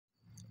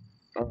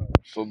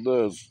So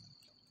this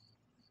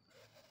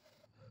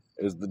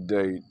is the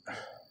date,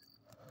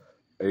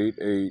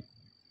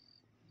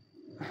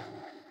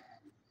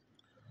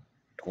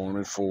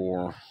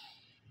 8/8/24.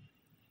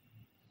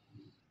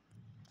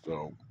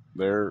 So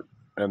there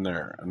and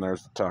there, and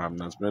there's the time.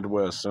 That's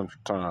Midwest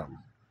Central Time.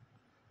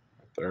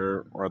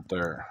 There, right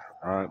there.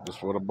 All right,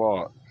 that's what I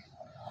bought.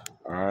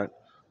 All right.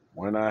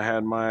 When I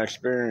had my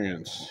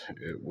experience,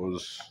 it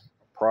was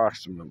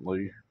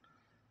approximately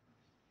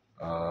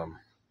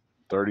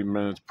 30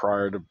 minutes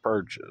prior to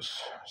purchase.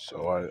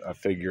 So I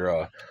figure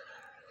a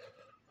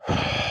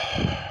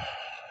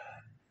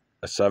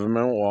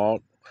 7-minute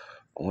walk,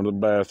 I went to the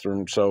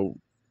bathroom, so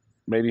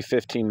maybe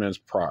 15 minutes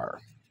prior.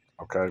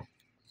 Okay.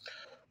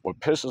 What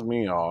pisses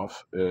me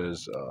off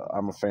is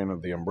I'm a fan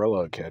of the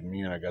Umbrella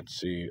Academy, and I got to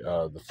see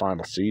the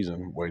final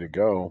season. Way to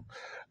go!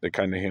 They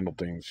kind of handled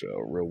things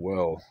real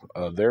well.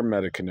 Their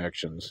meta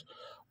connections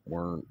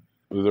weren't.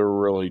 They're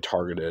really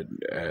targeted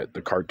at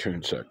the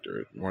cartoon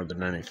sector more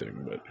than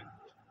anything. But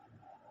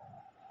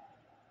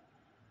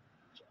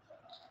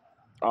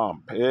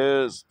I'm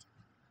pissed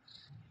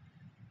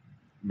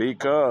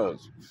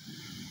because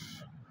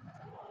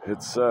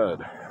it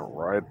said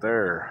right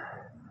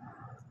there.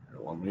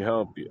 Let me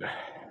help you.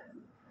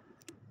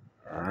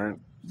 All right,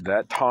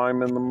 that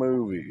time in the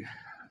movie.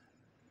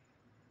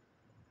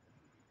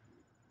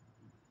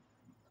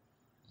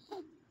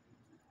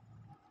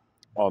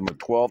 On the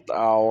 12th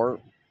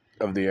hour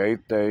of the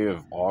 8th day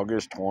of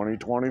August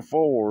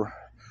 2024,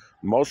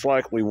 most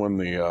likely when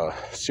the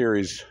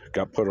series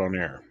got put on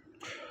air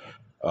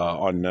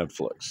on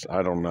Netflix.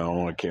 I don't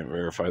know. I can't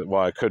verify.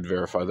 Well, I could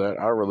verify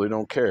that. I really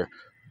don't care.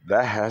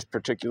 That has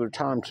particular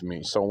time to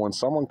me. So when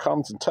someone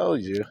comes and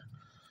tells you,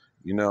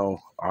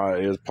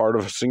 is part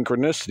of a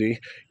synchronicity,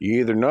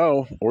 you either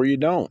know or you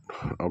don't.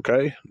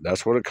 Okay?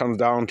 That's what it comes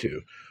down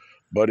to.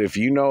 But if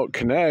you know it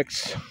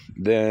connects,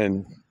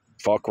 then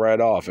fuck right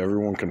off.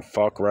 Everyone can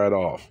fuck right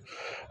off.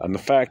 And the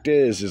fact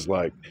is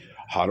like,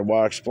 how do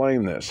I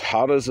explain this?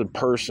 How does a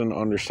person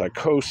under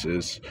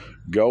psychosis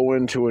go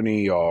into an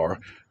ER,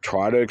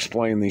 try to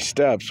explain these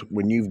steps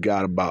when you've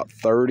got about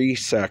 30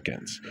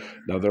 seconds?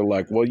 Now they're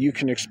like, well, you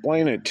can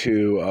explain it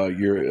to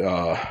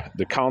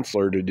the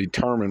counselor to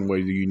determine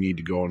whether you need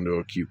to go into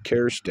acute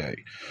care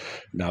stay.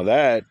 Now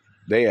that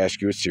they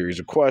ask you a series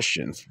of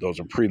questions. Those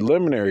are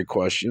preliminary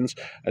questions,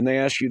 and they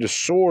ask you to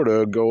sort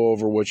of go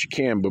over what you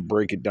can, but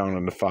break it down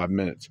into 5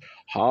 minutes.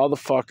 How the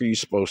fuck are you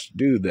supposed to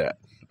do that?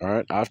 All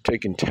right, I've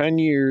taken 10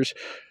 years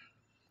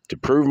to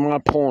prove my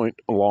point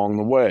along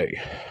the way,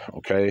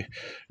 okay?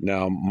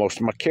 Now, most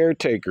of my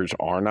caretakers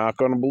are not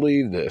going to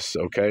believe this,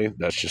 okay?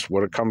 That's just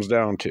what it comes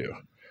down to.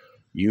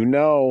 You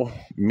know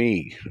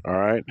me, all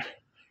right?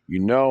 You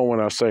know when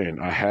I was saying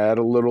I had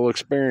a little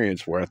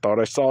experience where I thought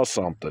I saw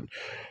something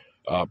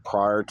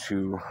prior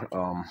to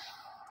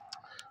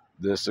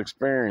this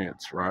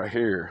experience right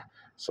here.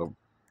 So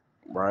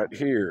right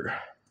here,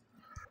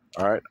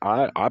 all right,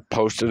 I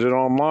posted it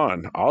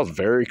online. I was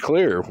very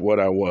clear what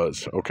I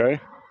was, okay?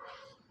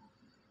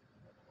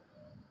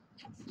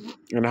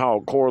 And how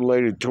it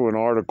correlated to an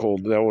article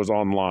that was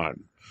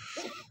online.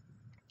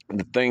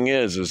 The thing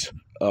is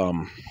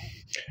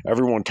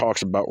everyone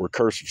talks about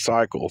recursive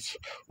cycles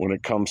when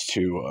it comes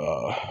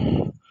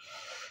to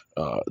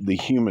the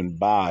human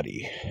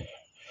body.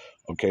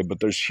 Okay, but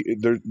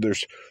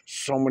there's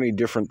so many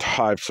different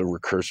types of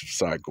recursive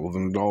cycles,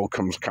 and it all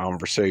comes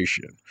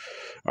conversation.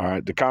 All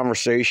right, the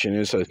conversation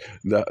is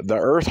the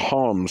Earth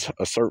hums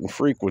a certain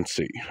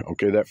frequency.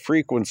 Okay, that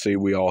frequency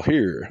we all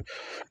hear,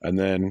 and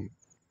then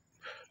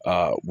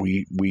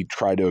we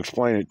try to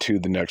explain it to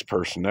the next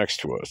person next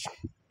to us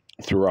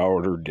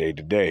throughout our day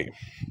to day.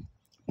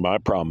 My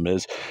problem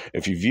is,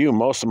 if you view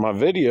most of my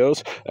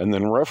videos and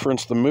then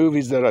reference the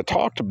movies that I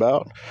talked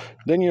about,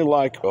 then you're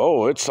like,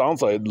 oh, it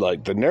sounds like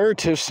the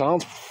narrative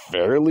sounds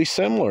fairly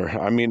similar.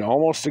 I mean,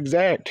 almost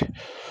exact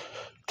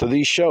to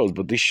these shows,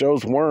 but these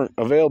shows weren't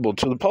available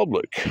to the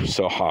public.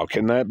 So how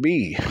can that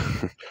be?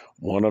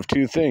 One of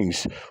two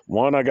things.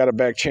 One, I got a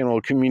back channel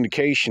of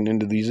communication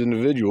into these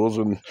individuals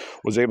and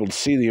was able to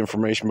see the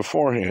information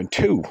beforehand.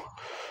 Two,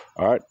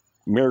 all right,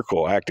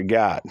 miracle, act of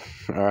God,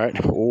 all right,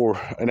 or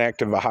an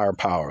act of a higher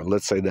power.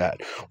 Let's say that.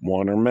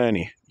 One or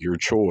many, your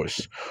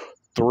choice.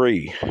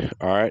 Three,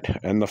 all right,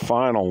 and the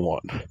final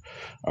one,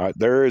 all right,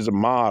 there is a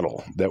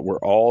model that we're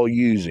all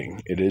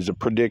using. It is a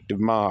predictive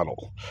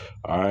model,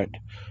 all right.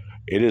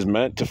 It is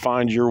meant to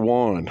find your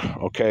one,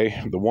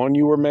 okay, the one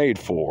you were made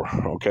for,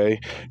 okay.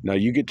 Now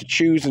you get to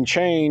choose and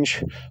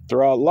change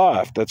throughout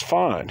life. That's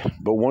fine,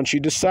 but once you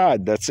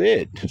decide, that's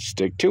it.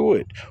 Stick to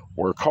it.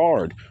 Work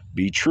hard.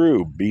 Be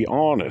true. Be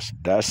honest.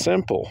 That's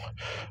simple.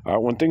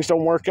 When things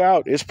don't work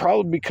out, it's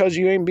probably because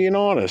you ain't being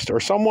honest, or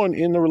someone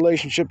in the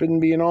relationship isn't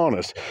being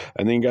honest.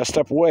 And then you got to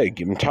step away.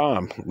 Give them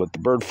time. Let the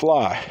bird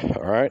fly.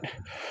 All right.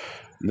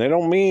 And they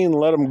don't mean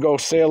let them go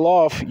sail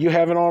off. You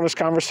have an honest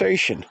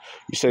conversation.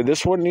 You say,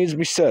 this is what needs to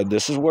be said.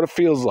 This is what it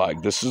feels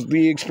like. This is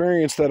the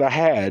experience that I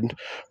had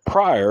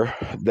prior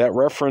that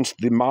referenced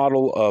the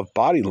model of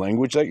body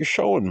language that you're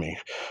showing me.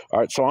 All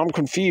right, so I'm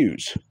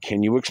confused.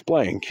 Can you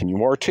explain? Can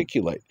you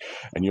articulate?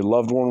 And your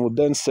loved one would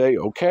then say,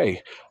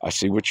 okay, I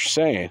see what you're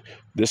saying.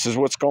 This is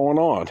what's going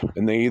on.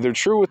 And they either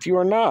true with you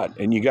or not.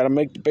 And you got to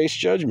make the base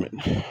judgment.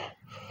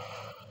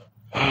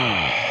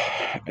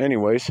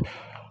 Anyways,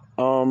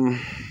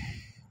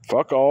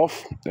 fuck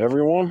off,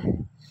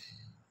 everyone.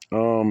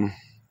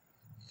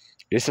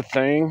 It's a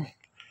thing.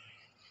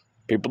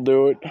 People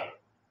do it.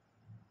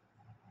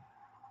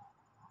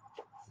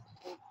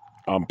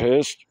 I'm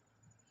pissed.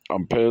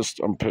 I'm pissed.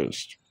 I'm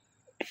pissed.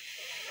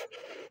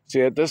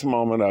 See, at this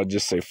moment, I'd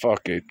just say,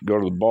 fuck it. Go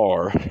to the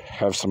bar,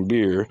 have some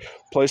beer,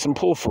 play some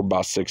pool for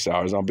about 6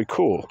 hours. I'll be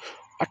cool.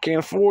 I can't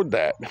afford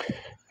that.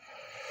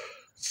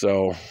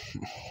 So,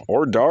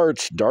 or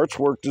darts. Darts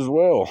worked as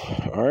well.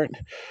 All right.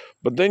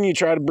 But then you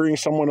try to bring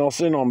someone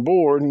else in on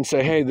board and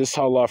say, hey, this is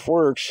how life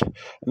works. And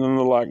then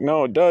they're like,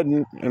 no, it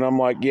doesn't. And I'm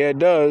like, yeah, it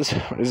does.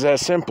 It's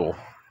that simple.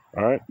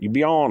 All right. You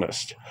be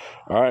honest.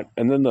 All right.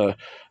 And then the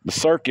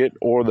circuit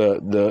or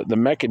the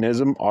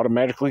mechanism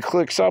automatically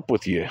clicks up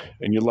with you.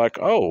 And you're like,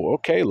 oh,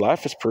 okay,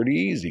 life is pretty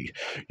easy.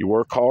 You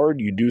work hard.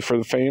 You do for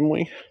the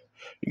family.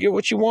 You get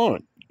what you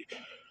want.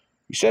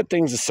 You set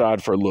things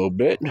aside for a little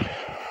bit.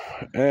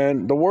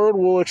 And the world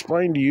will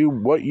explain to you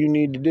what you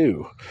need to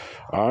do.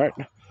 All right.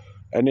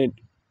 And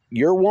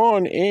your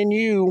one and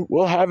you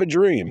will have a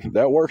dream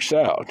that works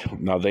out.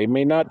 Now, they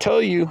may not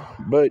tell you,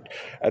 but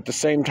at the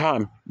same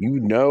time,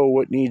 you know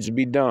what needs to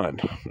be done.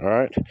 All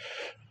right.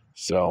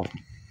 So,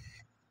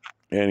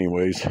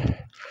 anyways,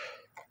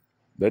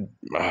 that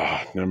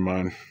never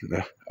mind.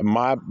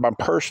 My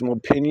personal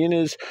opinion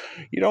is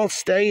you don't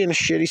stay in a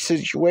shitty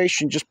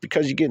situation just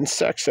because you're getting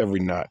sex every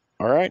night.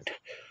 All right.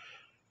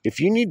 If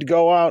you need to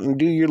go out and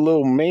do your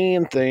little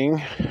man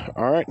thing,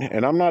 all right,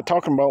 and I'm not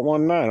talking about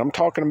one night. I'm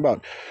talking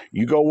about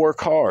you go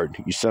work hard.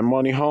 You send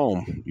money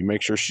home. You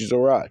make sure she's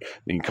all right.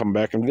 Then you come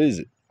back and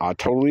visit. I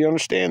totally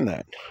understand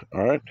that,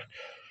 all right?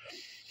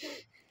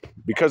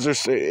 Because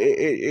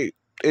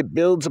it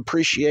builds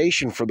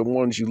appreciation for the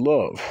ones you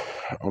love,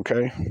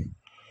 okay?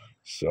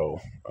 So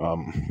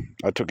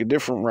I took a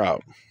different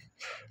route,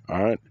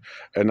 all right?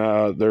 And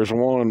there's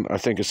one, I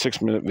think, a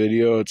 6-minute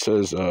video. It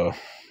says,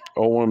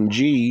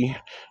 OMG,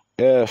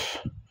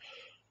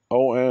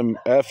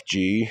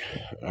 OMFG,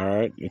 all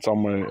right, it's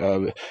on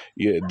my,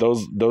 yeah,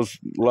 those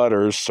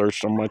letters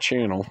searched on my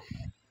channel,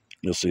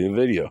 you'll see a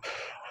video.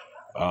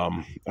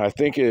 I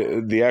think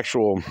I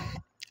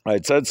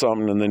had said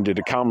something and then did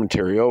a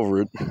commentary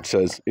over it. It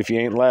says, if you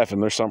ain't laughing,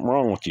 there's something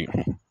wrong with you.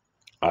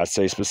 I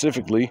say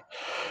specifically,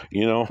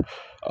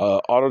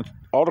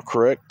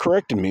 autocorrect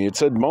corrected me. It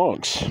said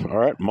monks, all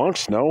right,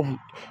 monks know.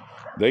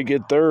 They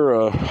get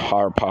their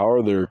higher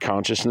power, their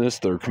consciousness,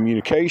 their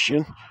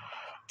communication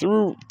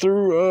through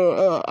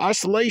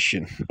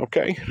isolation,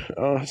 okay?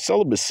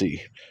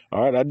 Celibacy,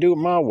 all right? I do it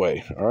my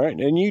way, all right?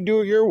 And you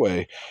do it your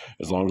way,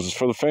 as long as it's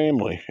for the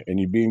family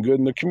and you being good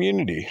in the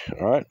community,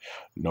 all right?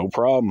 No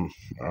problem,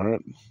 all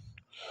right?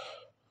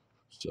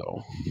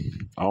 So,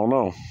 I don't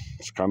know.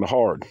 It's kind of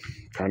hard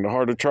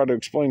to try to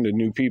explain to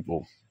new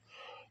people.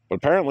 But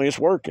apparently it's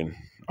working.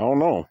 I don't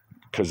know.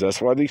 Because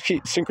that's why these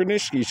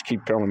synchronicities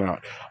keep coming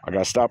out. I got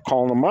to stop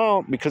calling them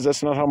out because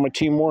that's not how my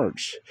team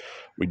works.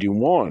 We do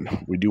one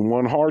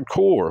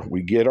hardcore.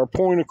 We get our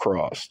point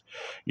across.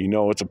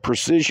 It's a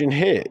precision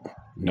hit.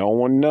 No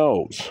one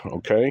knows,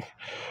 okay?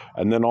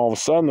 And then all of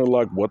a sudden they're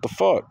like, what the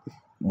fuck?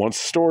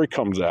 Once the story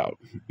comes out,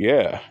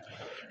 yeah,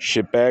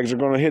 shitbags are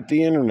going to hit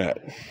the internet.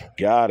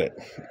 Got it.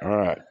 All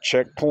right,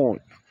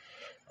 checkpoint.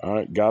 All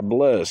right, God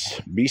bless.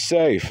 Be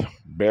safe.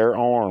 Bear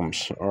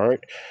arms, all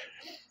right?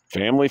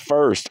 Family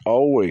first,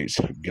 always.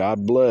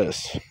 God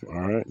bless.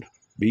 All right.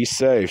 Be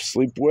safe.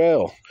 Sleep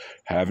well.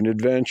 Have an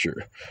adventure.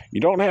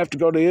 You don't have to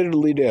go to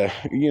Italy to,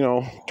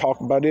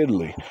 talk about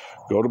Italy.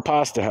 Go to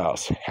Pasta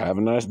House. Have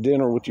a nice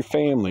dinner with your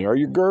family or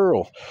your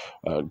girl.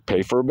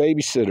 Pay for a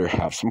babysitter.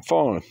 Have some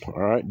fun. All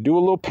right. Do a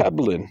little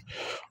pebbling.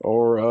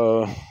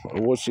 Or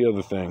what's the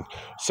other thing?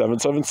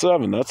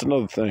 777. That's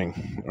another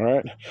thing. All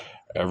right.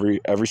 Every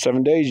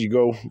 7 days you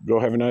go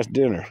have a nice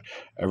dinner.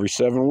 Every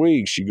 7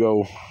 weeks you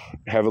go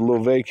have a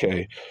little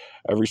vacay.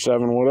 Every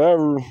 7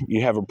 whatever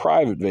you have a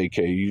private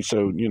vacay.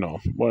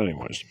 Well,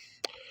 anyways,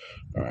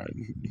 all right,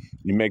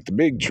 you make the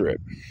big trip.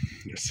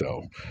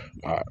 So,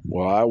 all right,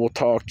 well, I will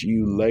talk to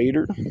you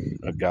later.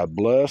 God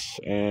bless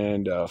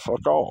and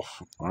fuck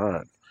off. All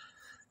right,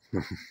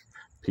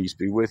 peace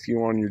be with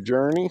you on your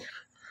journey,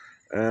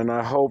 and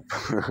I hope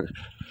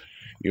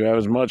you have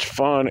as much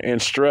fun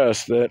and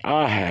stress that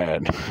I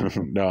had.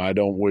 No, I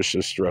don't wish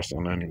this stress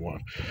on anyone.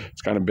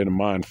 It's kind of been a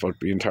mind fuck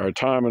the entire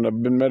time, and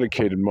I've been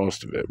medicated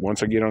most of it.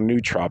 Once I get on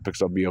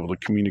nootropics, I'll be able to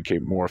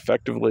communicate more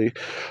effectively,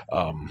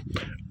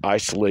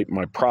 isolate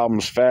my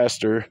problems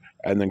faster,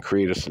 and then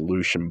create a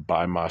solution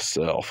by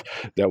myself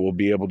that will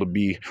be able to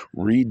be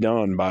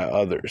redone by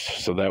others,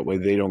 so that way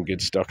they don't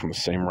get stuck in the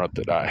same rut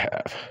that I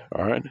have.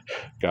 All right?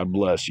 God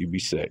bless. You be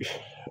safe.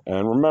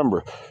 And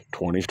remember,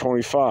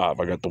 2025,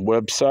 I got the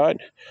website,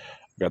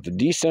 got the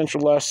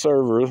decentralized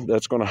server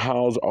that's going to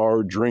house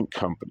our drink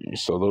company.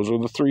 So those are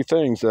the three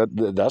things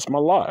that's my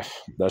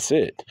life. That's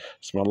it.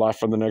 It's my life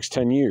for the next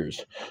 10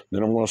 years.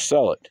 Then I'm going to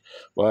sell it.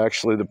 Well,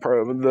 actually,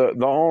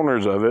 the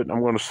owners of it,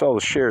 I'm going to sell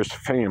the shares to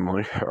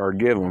family or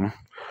give them,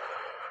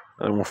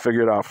 and we'll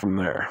figure it out from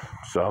there.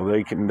 So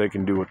they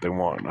can do what they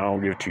want. I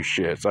don't give two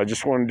shits. I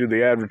just want to do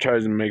the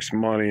advertising, make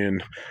some money,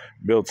 and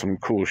build some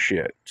cool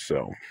shit.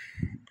 So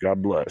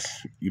God bless.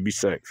 You be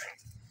safe.